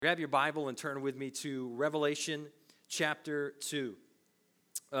Grab your Bible and turn with me to Revelation chapter 2.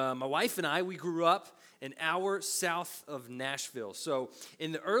 My wife and I, we grew up an hour south of Nashville. So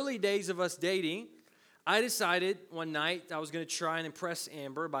in the early days of us dating, I decided one night I was going to try and impress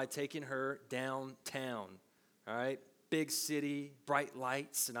Amber by taking her downtown. All right, big city, bright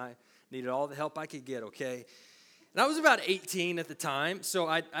lights, and I needed all the help I could get, okay? And I was about 18 at the time, so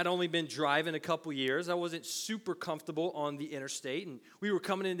I'd only been driving a couple years. I wasn't super comfortable on the interstate, and we were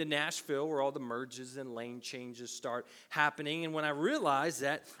coming into Nashville where all the merges and lane changes start happening. And when I realized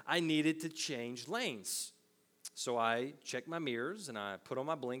that, I needed to change lanes. So I checked my mirrors, and I put on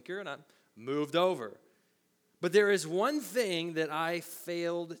my blinker, and I moved over. But there is one thing that I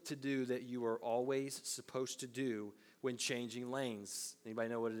failed to do that you are always supposed to do when changing lanes. Anybody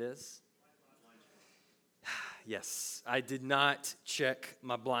know what it is? Yes, I did not check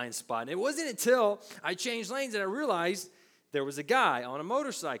my blind spot. And it wasn't until I changed lanes that I realized there was a guy on a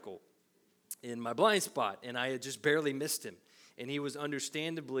motorcycle in my blind spot, and I had just barely missed him. And he was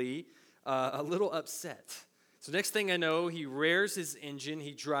understandably a little upset. So next thing I know, he rears his engine.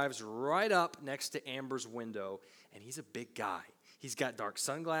 He drives right up next to Amber's window, and he's a big guy. He's got dark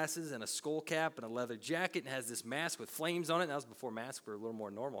sunglasses and a skull cap and a leather jacket and has this mask with flames on it. That was before masks were a little more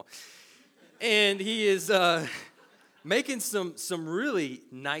normal. And he is making some really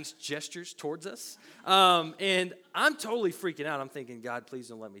nice gestures towards us. And I'm totally freaking out. I'm thinking, God, please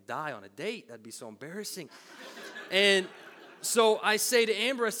don't let me die on a date. That'd be so embarrassing. And so I say to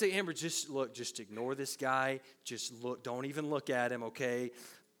Amber, Amber, just ignore this guy. Just look, don't even look at him, okay?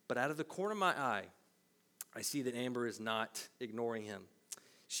 But out of the corner of my eye, I see that Amber is not ignoring him.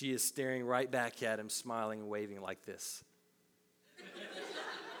 She is staring right back at him, smiling and waving like this.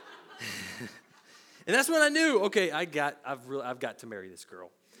 And that's when I knew, okay, I've got to marry this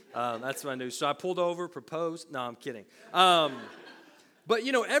girl. That's when I knew. So I pulled over, proposed. No, I'm kidding. But,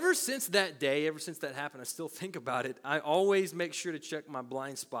 ever since that day, ever since that happened, I still think about it. I always make sure to check my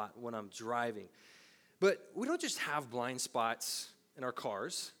blind spot when I'm driving. But we don't just have blind spots in our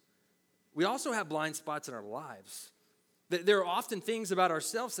cars. We also have blind spots in our lives. There are often things about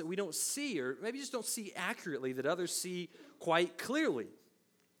ourselves that we don't see, or maybe just don't see accurately, that others see quite clearly.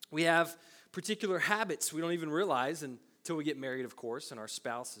 We have particular habits we don't even realize until we get married, of course, and our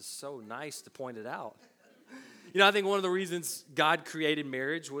spouse is so nice to point it out. I think one of the reasons God created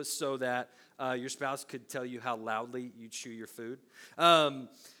marriage was so that your spouse could tell you how loudly you chew your food.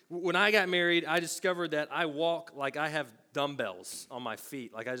 When I got married, I discovered that I walk like I have dumbbells on my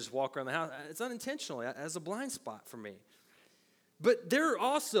feet. Like I just walk around the house. It's unintentional. It has a blind spot for me. But there are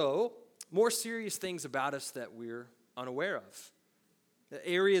also more serious things about us that we're unaware of. The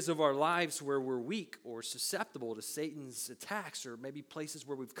areas of our lives where we're weak or susceptible to Satan's attacks, or maybe places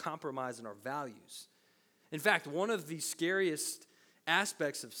where we've compromised in our values. In fact, one of the scariest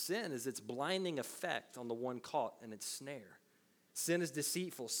aspects of sin is its blinding effect on the one caught in its snare. Sin is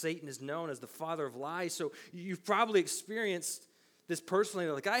deceitful. Satan is known as the father of lies. So you've probably experienced this personally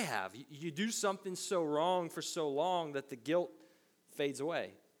like I have. You do something so wrong for so long that the guilt fades away.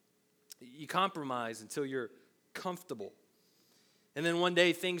 You compromise until you're comfortable. And then one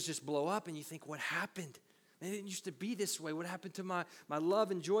day things just blow up and you think, what happened? Man, it didn't used to be this way. What happened to my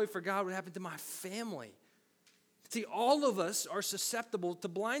love and joy for God? What happened to my family? See, all of us are susceptible to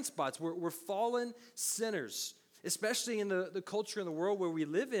blind spots. We're fallen sinners, especially in the culture in the world where we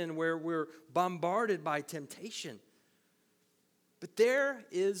live in, where we're bombarded by temptation. But there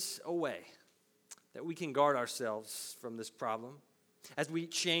is a way that we can guard ourselves from this problem. As we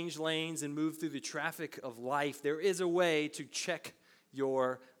change lanes and move through the traffic of life, there is a way to check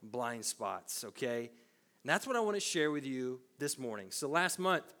your blind spots, okay? And that's what I want to share with you this morning. So last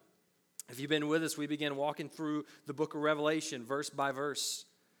month, if you've been with us, we began walking through the book of Revelation, verse by verse.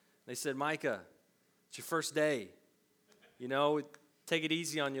 They said, Micah, it's your first day. Take it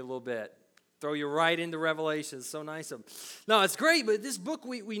easy on you a little bit. Throw you right into Revelation. It's so nice of them. No, it's great, but this book,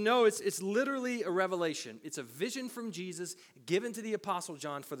 we know it's literally a revelation. It's a vision from Jesus given to the Apostle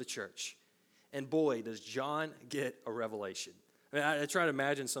John for the church. And boy, does John get a revelation. I try to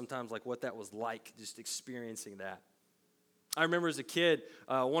imagine sometimes like what that was like, just experiencing that. I remember as a kid,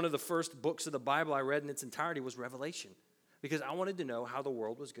 one of the first books of the Bible I read in its entirety was Revelation, because I wanted to know how the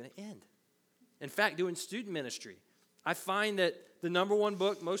world was going to end. In fact, doing student ministry, I find that the number one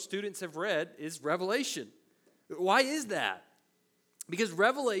book most students have read is Revelation. Why is that? Because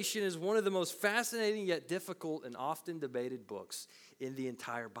Revelation is one of the most fascinating yet difficult and often debated books in the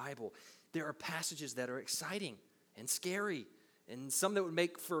entire Bible. There are passages that are exciting and scary, and some that would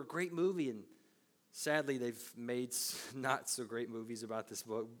make for a great movie, and sadly they've made not so great movies about this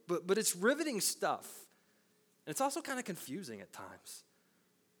book, but it's riveting stuff. And it's also kind of confusing at times.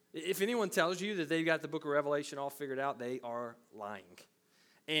 If anyone tells you that they've got the book of Revelation all figured out, they are lying.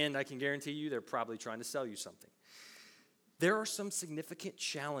 And I can guarantee you they're probably trying to sell you something. There are some significant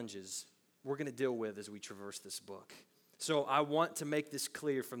challenges we're going to deal with as we traverse this book. So I want to make this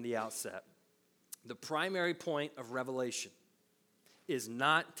clear from the outset. The primary point of Revelation is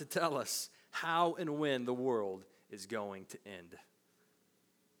not to tell us how and when the world is going to end.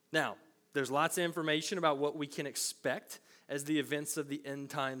 Now, there's lots of information about what we can expect as the events of the end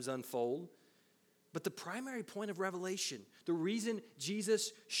times unfold. But the primary point of Revelation, the reason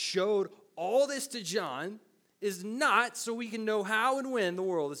Jesus showed all this to John, is not so we can know how and when the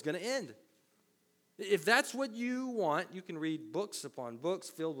world is going to end. If that's what you want, you can read books upon books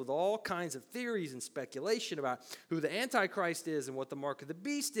filled with all kinds of theories and speculation about who the Antichrist is and what the mark of the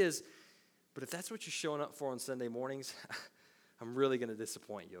beast is. But if that's what you're showing up for on Sunday mornings, I'm really going to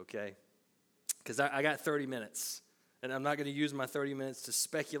disappoint you, okay? Because I got 30 minutes, and I'm not going to use my 30 minutes to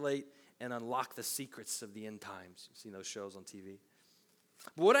speculate and unlock the secrets of the end times. You've seen those shows on TV.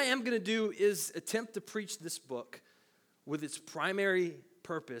 But what I am going to do is attempt to preach this book with its primary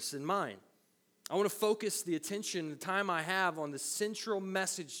purpose in mind. I want to focus the attention, the time I have on the central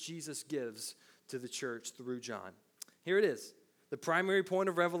message Jesus gives to the church through John. Here it is. The primary point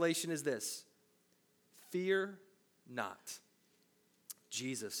of Revelation is this: fear not.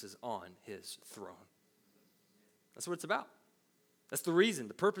 Jesus is on his throne. That's what it's about. That's the reason,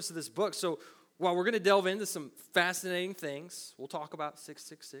 the purpose of this book. So while we're going to delve into some fascinating things, we'll talk about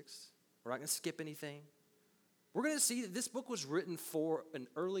 666. We're not going to skip anything. We're going to see that this book was written for an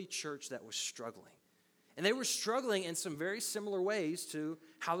early church that was struggling. And they were struggling in some very similar ways to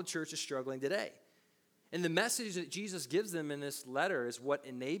how the church is struggling today. And the message that Jesus gives them in this letter is what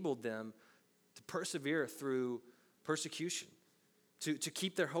enabled them to persevere through persecution, to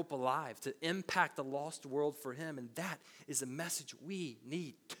keep their hope alive, to impact the lost world for him. And that is a message we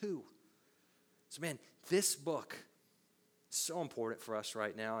need too. So man, this book is so important for us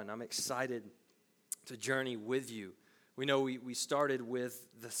right now, and I'm excited to journey with you. We know we started with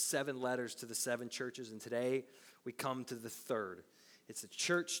the 7 letters to the 7 churches, and today we come to the 3rd. It's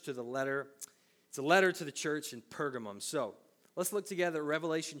a letter to the church in Pergamum. So let's look together at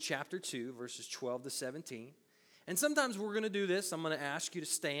Revelation chapter 2, verses 12 to 17. And sometimes we're going to do this. I'm going to ask you to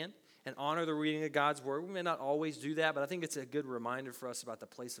stand and honor the reading of God's word. We may not always do that, but I think it's a good reminder for us about the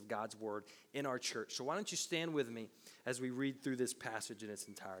place of God's word in our church. So why don't you stand with me as we read through this passage in its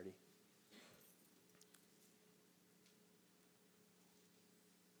entirety.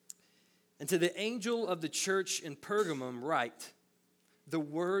 And to the angel of the church in Pergamum write, the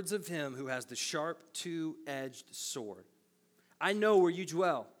words of him who has the sharp 2-edged sword. I know where you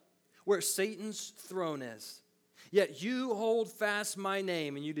dwell, where Satan's throne is. Yet you hold fast my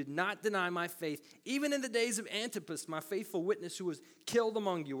name, and you did not deny my faith, even in the days of Antipas, my faithful witness, who was killed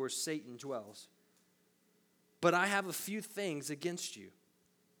among you where Satan dwells. But I have a few things against you.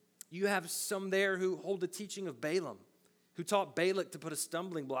 You have some there who hold the teaching of Balaam, who taught Balak to put a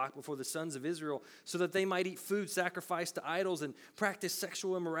stumbling block before the sons of Israel so that they might eat food sacrificed to idols and practice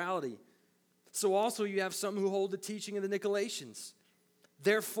sexual immorality. So also you have some who hold the teaching of the Nicolaitans.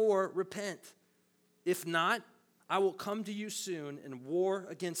 Therefore, repent. If not, I will come to you soon and war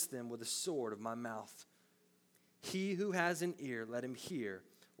against them with the sword of my mouth. He who has an ear, let him hear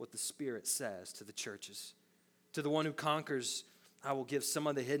what the Spirit says to the churches. To the one who conquers, I will give some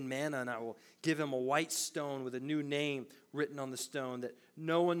of the hidden manna, and I will give him a white stone with a new name written on the stone that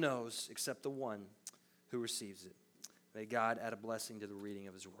no one knows except the one who receives it. May God add a blessing to the reading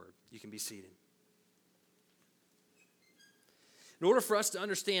of his word. You can be seated. In order for us to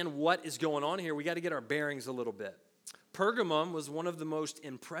understand what is going on here, we got to get our bearings a little bit. Pergamum was one of the most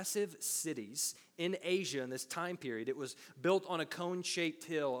impressive cities in Asia in this time period. It was built on a cone-shaped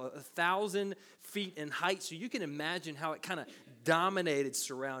hill, 1,000 feet in height, so you can imagine how it kind of dominated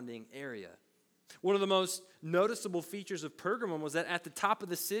surrounding area. One of the most noticeable features of Pergamum was that at the top of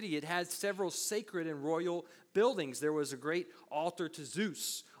the city, it had several sacred and royal buildings. There was a great altar to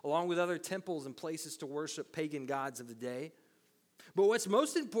Zeus, along with other temples and places to worship pagan gods of the day. But what's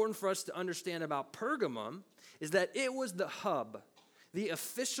most important for us to understand about Pergamum is that it was the hub, the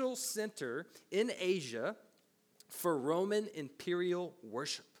official center in Asia for Roman imperial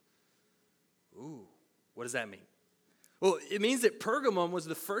worship. Ooh, what does that mean? Well, it means that Pergamum was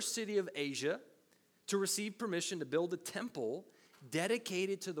the first city of Asia to receive permission to build a temple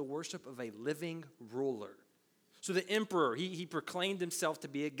dedicated to the worship of a living ruler. So the emperor, he proclaimed himself to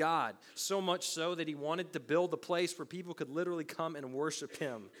be a god, so much so that he wanted to build a place where people could literally come and worship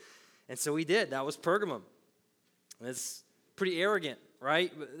him. And so he did. That was Pergamum. It's pretty arrogant,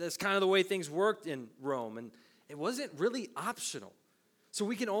 right? That's kind of the way things worked in Rome, and it wasn't really optional. So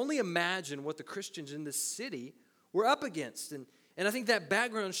we can only imagine what the Christians in this city were up against. And I think that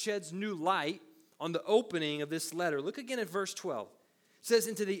background sheds new light on the opening of this letter. Look again at verse 12. It says,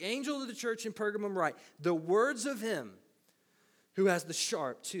 "And to the angel of the church in Pergamum write, the words of him who has the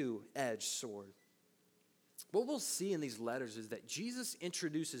sharp two-edged sword." What we'll see in these letters is that Jesus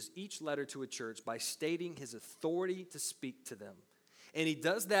introduces each letter to a church by stating his authority to speak to them. And he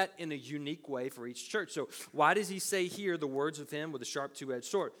does that in a unique way for each church. So why does he say here the words of him with a sharp two-edged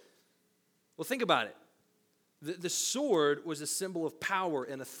sword? Well, think about it. The sword was a symbol of power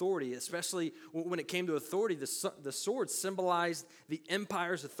and authority, especially when it came to authority. The sword symbolized the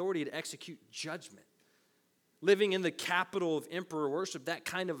empire's authority to execute judgment. Living in the capital of emperor worship, that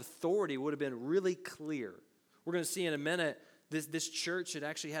kind of authority would have been really clear. We're going to see in a minute, this church had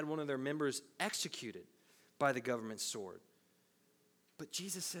actually had one of their members executed by the government sword. But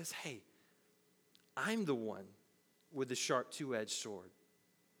Jesus says, hey, I'm the one with the sharp two-edged sword.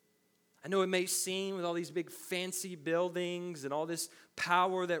 I know it may seem with all these big fancy buildings and all this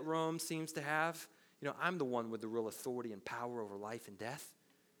power that Rome seems to have, I'm the one with the real authority and power over life and death.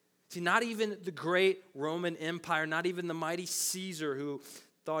 See, not even the great Roman Empire, not even the mighty Caesar who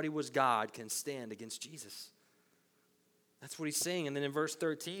thought he was God can stand against Jesus. That's what he's saying. And then in verse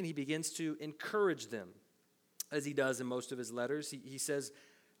 13, he begins to encourage them, as he does in most of his letters. He says,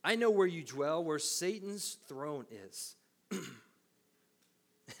 I know where you dwell, where Satan's throne is.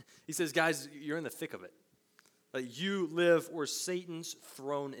 He says, guys, you're in the thick of it. Like, you live where Satan's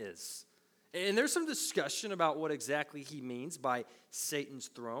throne is. And there's some discussion about what exactly he means by Satan's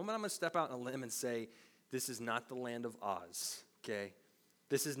throne. And I'm going to step out on a limb and say, this is not the land of Oz, okay?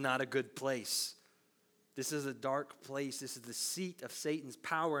 This is not a good place. This is a dark place. This is the seat of Satan's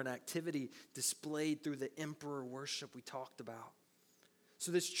power and activity displayed through the emperor worship we talked about.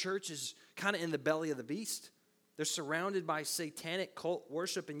 So this church is kind of in the belly of the beast. They're surrounded by satanic cult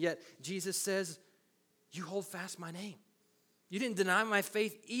worship, and yet Jesus says, you hold fast my name. You didn't deny my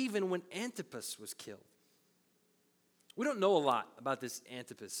faith even when Antipas was killed. We don't know a lot about this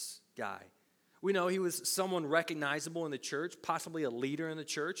Antipas guy. We know he was someone recognizable in the church, possibly a leader in the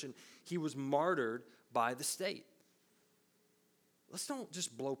church, and he was martyred by the state. Let's don't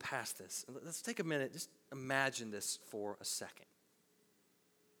just blow past this. Let's take a minute, just imagine this for a second.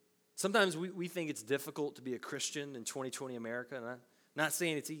 Sometimes we think it's difficult to be a Christian in 2020 America, and I'm not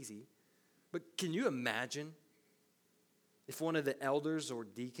saying it's easy, but can you imagine if one of the elders or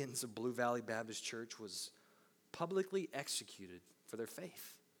deacons of Blue Valley Baptist Church was publicly executed for their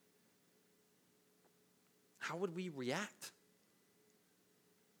faith? How would we react?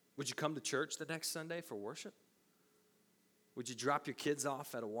 Would you come to church the next Sunday for worship? Would you drop your kids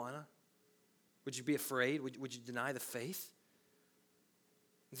off at Awana? Would you be afraid? Would you deny the faith?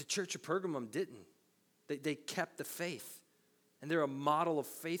 The church of Pergamum didn't. They kept the faith. And they're a model of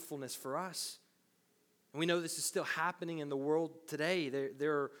faithfulness for us. And we know this is still happening in the world today.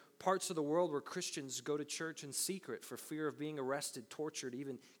 There are parts of the world where Christians go to church in secret for fear of being arrested, tortured,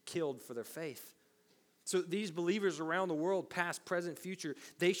 even killed for their faith. So these believers around the world, past, present, future,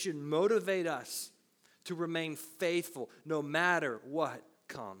 they should motivate us to remain faithful no matter what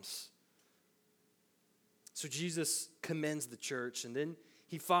comes. So Jesus commends the church, and then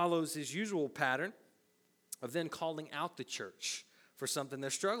he follows his usual pattern of then calling out the church for something they're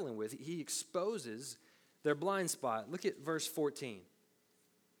struggling with. He exposes their blind spot. Look at verse 14.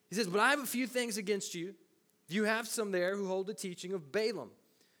 He says, but I have a few things against you. You have some there who hold the teaching of Balaam,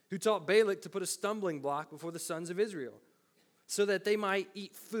 who taught Balak to put a stumbling block before the sons of Israel, so that they might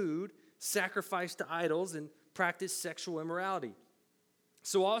eat food sacrificed to idols and practice sexual immorality.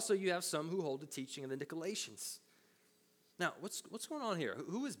 So also you have some who hold the teaching of the Nicolaitans. Now, what's going on here?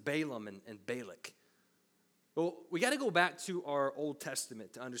 Who is Balaam and Balak? Well, we got to go back to our Old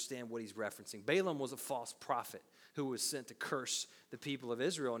Testament to understand what he's referencing. Balaam was a false prophet who was sent to curse the people of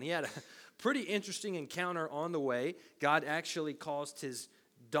Israel, and he had a pretty interesting encounter on the way. God actually caused his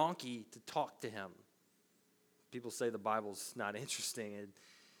donkey to talk to him. People say the Bible's not interesting. And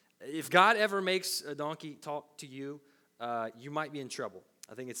if God ever makes a donkey talk to you, you might be in trouble.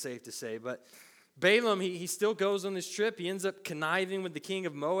 I think it's safe to say. But Balaam, he still goes on this trip. He ends up conniving with the king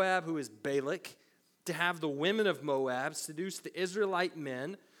of Moab, who is Balak, to have the women of Moab seduce the Israelite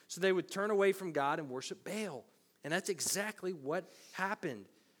men so they would turn away from God and worship Baal. And that's exactly what happened.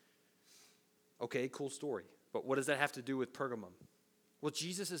 Okay, cool story. But what does that have to do with Pergamum? Well,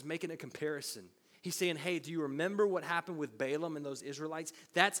 Jesus is making a comparison. He's saying, hey, do you remember what happened with Balaam and those Israelites?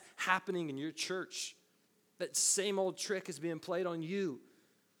 That's happening in your church. That same old trick is being played on you.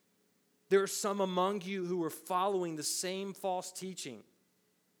 There are some among you who are following the same false teaching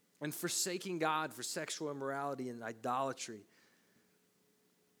and forsaking God for sexual immorality and idolatry.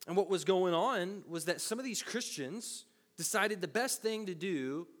 And what was going on was that some of these Christians decided the best thing to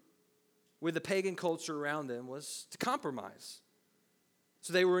do with the pagan culture around them was to compromise.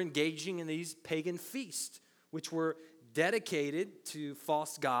 So they were engaging in these pagan feasts, which were dedicated to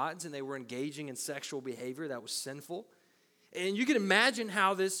false gods, and they were engaging in sexual behavior that was sinful. And you can imagine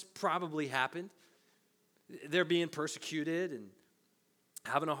how this probably happened. They're being persecuted and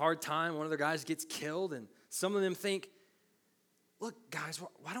having a hard time. One of their guys gets killed, and some of them think, look, guys,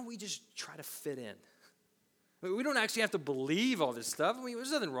 why don't we just try to fit in? We don't actually have to believe all this stuff. I mean,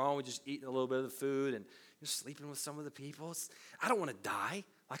 there's nothing wrong with just eating a little bit of the food and just sleeping with some of the people. I don't want to die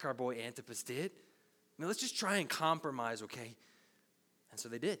like our boy Antipas did. I mean, let's just try and compromise, okay? And so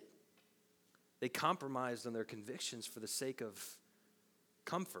they did. They compromised on their convictions for the sake of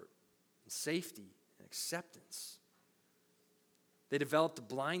comfort and safety and acceptance. They developed a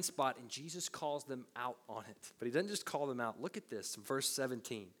blind spot, and Jesus calls them out on it. But he doesn't just call them out. Look at this, verse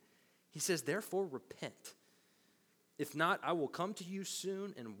 17. He says, therefore repent. If not, I will come to you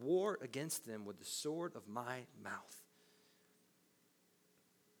soon and war against them with the sword of my mouth.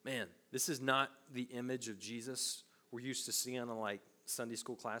 Man, this is not the image of Jesus we're used to seeing on like Sunday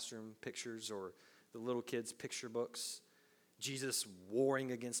school classroom pictures or the little kids' picture books. Jesus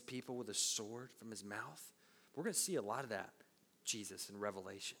warring against people with a sword from his mouth. We're going to see a lot of that, Jesus, in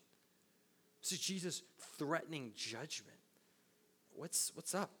Revelation. This is Jesus threatening judgment.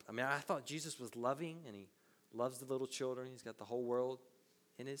 What's up? I mean, I thought Jesus was loving and he loves the little children. He's got the whole world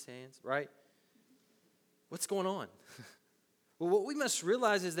in his hands, right? What's going on? Well, what we must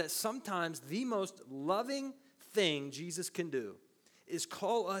realize is that sometimes the most loving thing Jesus can do is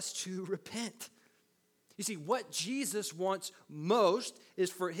call us to repent. You see, what Jesus wants most is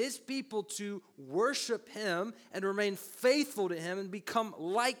for his people to worship him and remain faithful to him and become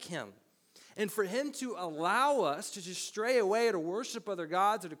like him. And for him to allow us to just stray away or to worship other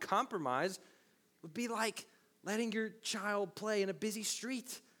gods or to compromise would be like letting your child play in a busy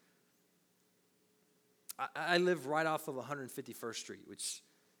street. I live right off of 151st Street, which is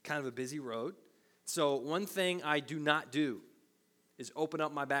kind of a busy road. So one thing I do not do is open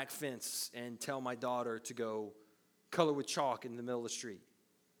up my back fence and tell my daughter to go color with chalk in the middle of the street.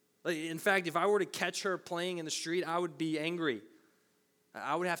 In fact, if I were to catch her playing in the street, I would be angry.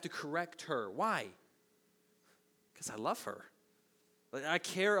 I would have to correct her. Why? Because I love her. I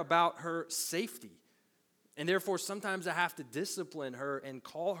care about her safety. And therefore, sometimes I have to discipline her and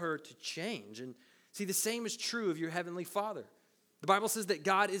call her to change. And see, the same is true of your heavenly Father. The Bible says that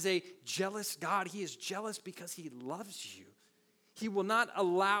God is a jealous God. He is jealous because he loves you. He will not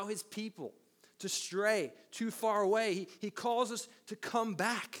allow his people to stray too far away. He calls us to come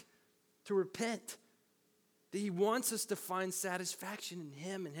back, to repent. That he wants us to find satisfaction in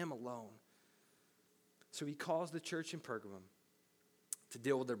him and him alone. So he calls the church in Pergamum to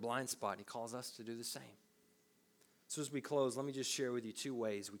deal with their blind spot. He calls us to do the same. So as we close, let me just share with you two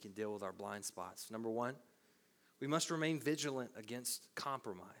ways we can deal with our blind spots. Number one, we must remain vigilant against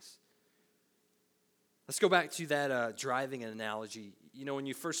compromise. Let's go back to that driving analogy. You know, when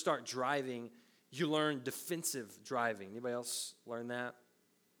you first start driving, you learn defensive driving. Anybody else learn that?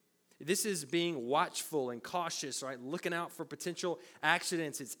 This is being watchful and cautious, right? Looking out for potential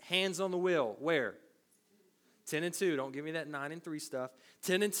accidents. It's hands on the wheel. Where? 10 and 2. Don't give me that 9 and 3 stuff.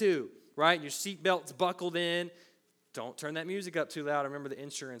 10 and 2, right? Your seatbelt's buckled in. Don't turn that music up too loud. I remember the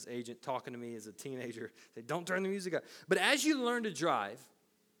insurance agent talking to me as a teenager. Say, don't turn the music up. But as you learn to drive,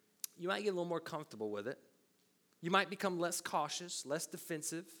 you might get a little more comfortable with it. You might become less cautious, less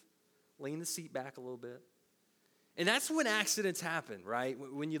defensive, lean the seat back a little bit. And that's when accidents happen, right?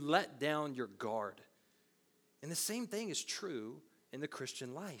 When you let down your guard. And the same thing is true in the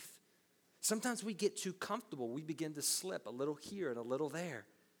Christian life. Sometimes we get too comfortable. We begin to slip a little here and a little there.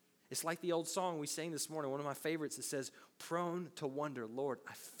 It's like the old song we sang this morning, one of my favorites. It says, prone to wonder, Lord,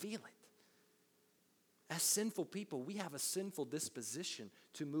 I feel it. As sinful people, we have a sinful disposition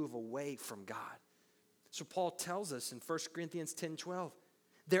to move away from God. So Paul tells us in 1 Corinthians 10:12,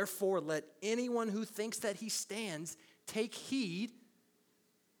 therefore let anyone who thinks that he stands take heed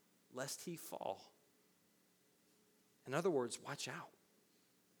lest he fall. In other words, watch out.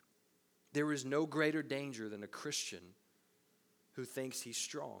 There is no greater danger than a Christian who thinks he's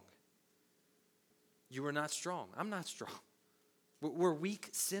strong. You are not strong. I'm not strong. We're weak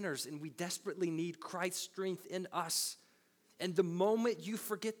sinners, and we desperately need Christ's strength in us. And the moment you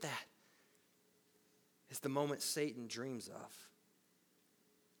forget that is the moment Satan dreams of.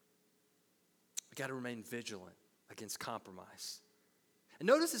 We got to remain vigilant against compromise. And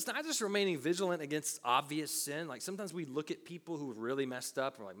notice it's not just remaining vigilant against obvious sin. Like sometimes we look at people who have really messed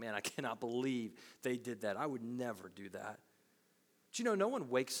up and we're like, man, I cannot believe they did that. I would never do that. But you know, no one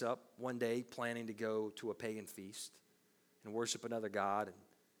wakes up one day planning to go to a pagan feast and worship another god and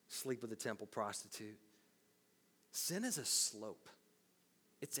sleep with a temple prostitute. Sin is a slope.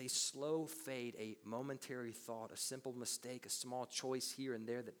 It's a slow fade, a momentary thought, a simple mistake, a small choice here and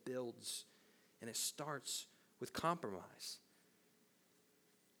there that builds, and it starts with compromise.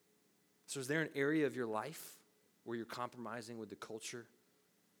 So is there an area of your life where you're compromising with the culture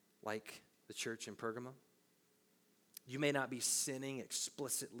like the church in Pergamum? You may not be sinning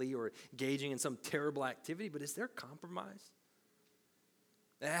explicitly or engaging in some terrible activity, but is there compromise?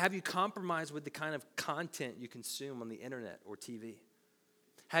 Have you compromised with the kind of content you consume on the internet or TV?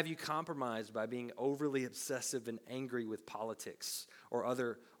 Have you compromised by being overly obsessive and angry with politics or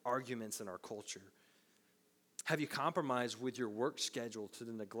other arguments in our culture? Have you compromised with your work schedule to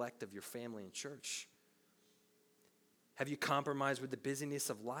the neglect of your family and church? Have you compromised with the busyness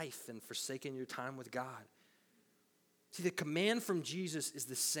of life and forsaken your time with God? See, the command from Jesus is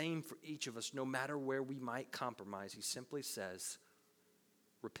the same for each of us, no matter where we might compromise. He simply says,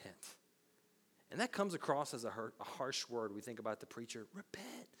 repent. And that comes across as a harsh word. We think about the preacher,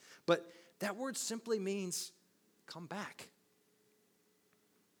 repent. But that word simply means come back.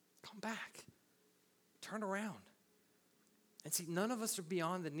 Come back. Turn around. And see, none of us are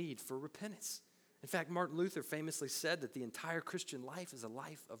beyond the need for repentance. In fact, Martin Luther famously said that the entire Christian life is a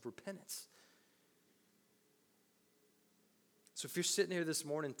life of repentance. So if you're sitting here this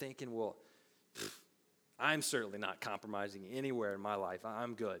morning thinking, well, I'm certainly not compromising anywhere in my life.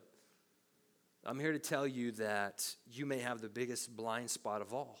 I'm good. I'm here to tell you that you may have the biggest blind spot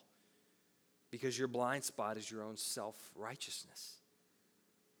of all, because your blind spot is your own self-righteousness.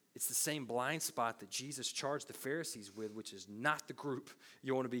 It's the same blind spot that Jesus charged the Pharisees with, which is not the group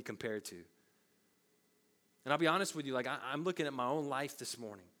you want to be compared to. And I'll be honest with you, I'm looking at my own life this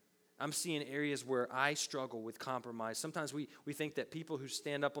morning. I'm seeing areas where I struggle with compromise. Sometimes we think that people who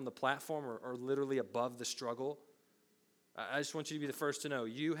stand up on the platform are literally above the struggle. I just want you to be the first to know,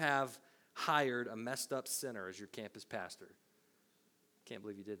 you have hired a messed up sinner as your campus pastor. Can't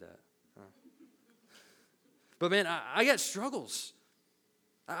believe you did that. Huh. But man, I got struggles.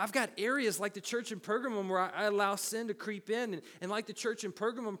 I've got areas like the church in Pergamum where I allow sin to creep in. And like the church in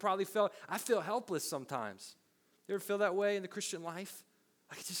Pergamum probably felt, I feel helpless sometimes. You ever feel that way in the Christian life?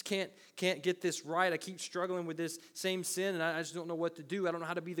 I just can't get this right. I keep struggling with this same sin, and I just don't know what to do. I don't know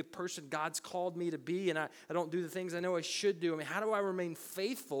how to be the person God's called me to be, and I don't do the things I know I should do. I mean, how do I remain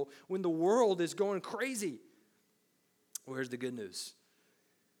faithful when the world is going crazy? Well, here's the good news.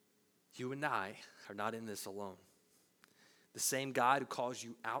 You and I are not in this alone. The same God who calls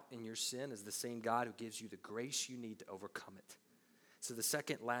you out in your sin is the same God who gives you the grace you need to overcome it. So the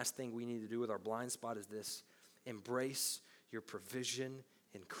second last thing we need to do with our blind spot is this: embrace your provision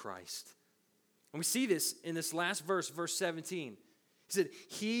in Christ. And we see this in this last verse, verse 17. He said,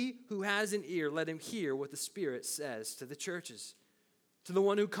 he who has an ear, let him hear what the Spirit says to the churches. To the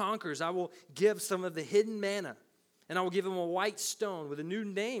one who conquers, I will give some of the hidden manna, and I will give him a white stone with a new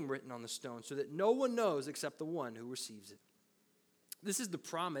name written on the stone, so that no one knows except the one who receives it. This is the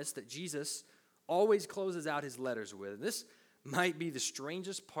promise that Jesus always closes out his letters with. This might be the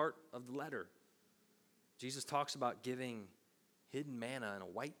strangest part of the letter. Jesus talks about giving hidden manna and a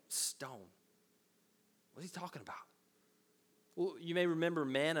white stone. What's he talking about? Well, you may remember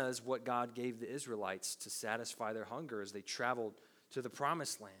manna is what God gave the Israelites to satisfy their hunger as they traveled to the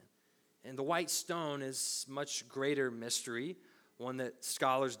promised land. And the white stone is much greater mystery, one that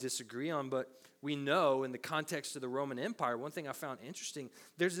scholars disagree on, but we know in the context of the Roman Empire, one thing I found interesting,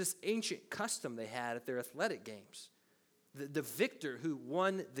 there's this ancient custom they had at their athletic games. The victor who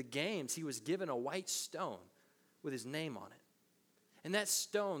won the games, he was given a white stone with his name on it. And that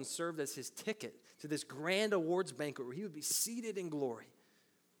stone served as his ticket to this grand awards banquet where he would be seated in glory.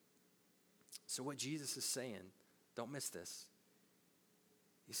 So what Jesus is saying, don't miss this.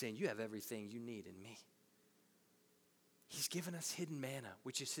 He's saying, you have everything you need in me. He's given us hidden manna,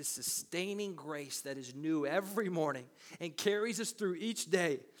 which is his sustaining grace that is new every morning and carries us through each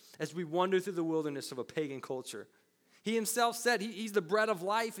day as we wander through the wilderness of a pagan culture. He himself said he's the bread of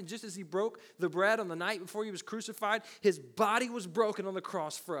life, and just as he broke the bread on the night before he was crucified, his body was broken on the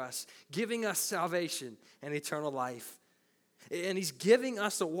cross for us, giving us salvation and eternal life. And he's giving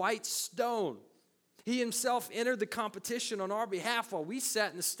us a white stone. He himself entered the competition on our behalf while we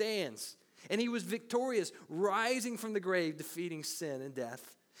sat in the stands. And he was victorious, rising from the grave, defeating sin and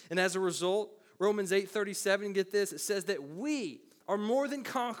death. And as a result, Romans 8:37, get this, it says that we are more than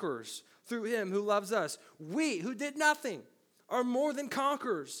conquerors through him who loves us. We, who did nothing, are more than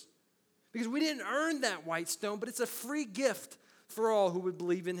conquerors. Because we didn't earn that white stone, but it's a free gift for all who would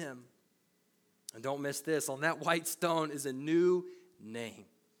believe in him. And don't miss this, on that white stone is a new name.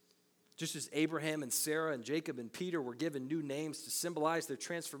 Just as Abraham and Sarah and Jacob and Peter were given new names to symbolize their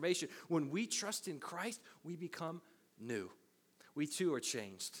transformation, when we trust in Christ, we become new. We too are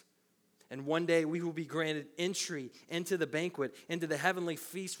changed. And one day we will be granted entry into the banquet, into the heavenly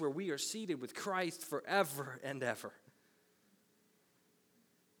feast where we are seated with Christ forever and ever.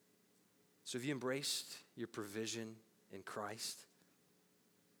 So have you embraced your provision in Christ?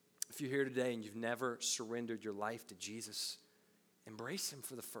 If you're here today and you've never surrendered your life to Jesus, embrace him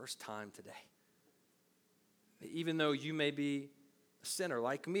for the first time today. Even though you may be a sinner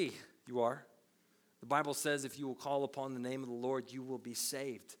like me, you are. The Bible says if you will call upon the name of the Lord, you will be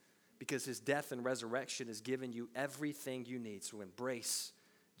saved because his death and resurrection has given you everything you need. So embrace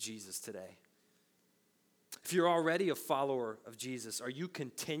Jesus today. If you're already a follower of Jesus, are you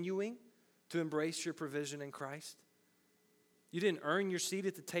continuing to embrace your provision in Christ? You didn't earn your seat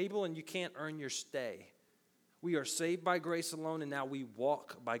at the table and you can't earn your stay. We are saved by grace alone, and now we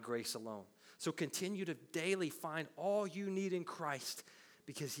walk by grace alone. So continue to daily find all you need in Christ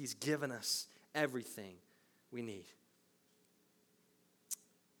because he's given us everything we need.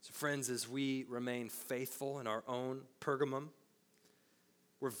 So friends, as we remain faithful in our own Pergamum,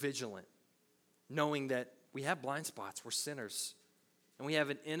 we're vigilant, knowing that we have blind spots, we're sinners, and we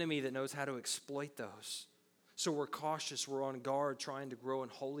have an enemy that knows how to exploit those. So we're cautious, we're on guard, trying to grow in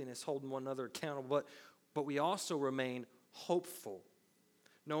holiness, holding one another accountable, but we also remain hopeful,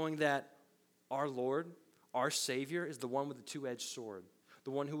 knowing that our Lord, our Savior, is the one with the two-edged sword,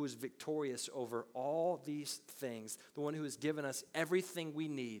 the one who is victorious over all these things, the one who has given us everything we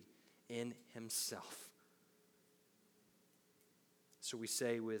need in himself. So we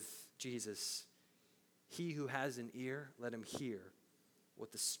say with Jesus, he who has an ear, let him hear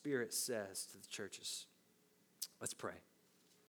what the Spirit says to the churches. Let's pray.